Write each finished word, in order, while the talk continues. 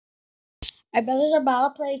My brothers are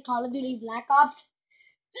about to play Call of Duty Black Ops.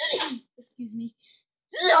 Excuse me.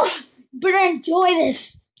 But I enjoy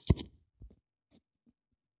this.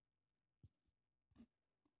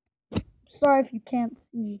 Sorry if you can't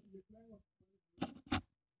see.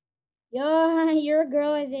 Yo, you're a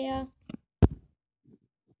girl, Isaiah.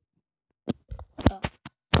 Oh.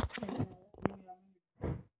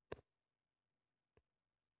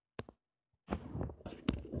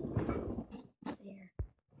 There.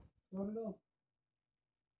 Little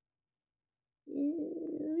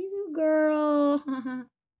girl.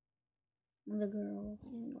 The girl. I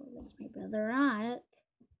don't know that's my brother on it.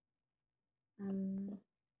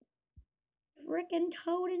 Frickin'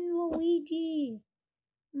 Toad and Luigi.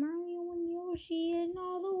 Mario and Yoshi and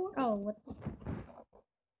all the world. Oh, what the?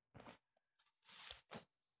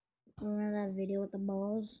 Remember that video with the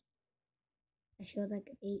balls? I showed like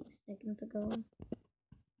 8 seconds ago.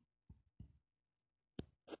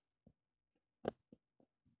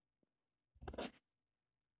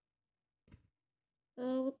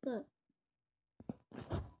 Oh, what the?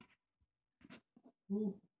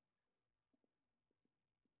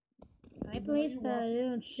 I play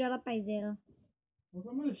Saloon. Shut up, Isaiah. Well,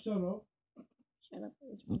 I'm gonna shut up. Shut up,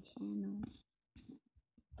 it's my channel.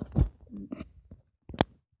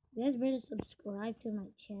 You guys better subscribe to my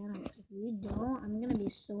channel. If you don't, I'm gonna be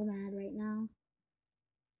so mad right now.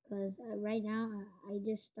 Because right now, I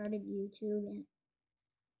just started YouTube and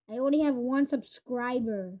I only have 1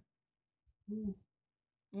 subscriber.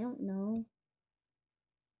 I don't know.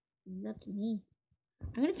 That's me.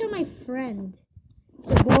 I'm gonna tell my friend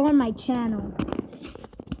to go on my channel.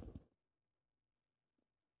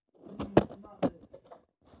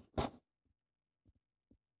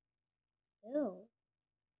 Ew.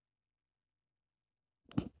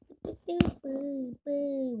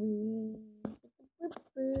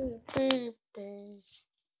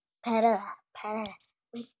 Paddle, paddle,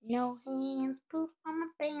 with no hands, poof on my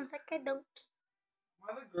pants like I don't.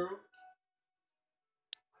 Mother girl.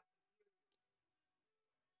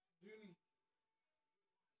 Junie.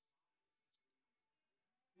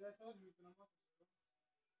 Yeah, I told you.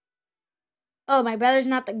 Oh, my brother's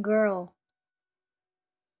not the girl.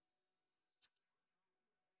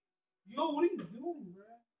 Yo, what are you doing, bro?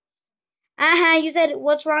 You said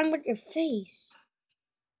what's wrong with your face?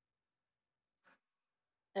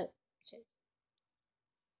 Oh, sorry.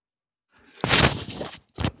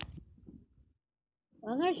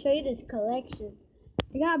 Well, I'm gonna show you this collection.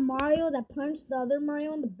 I got Mario that punched the other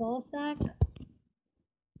Mario in the ball sack.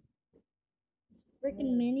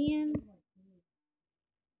 Freaking minion.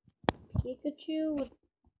 Pikachu with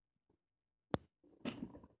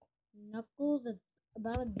Knuckles that's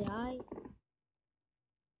about to die.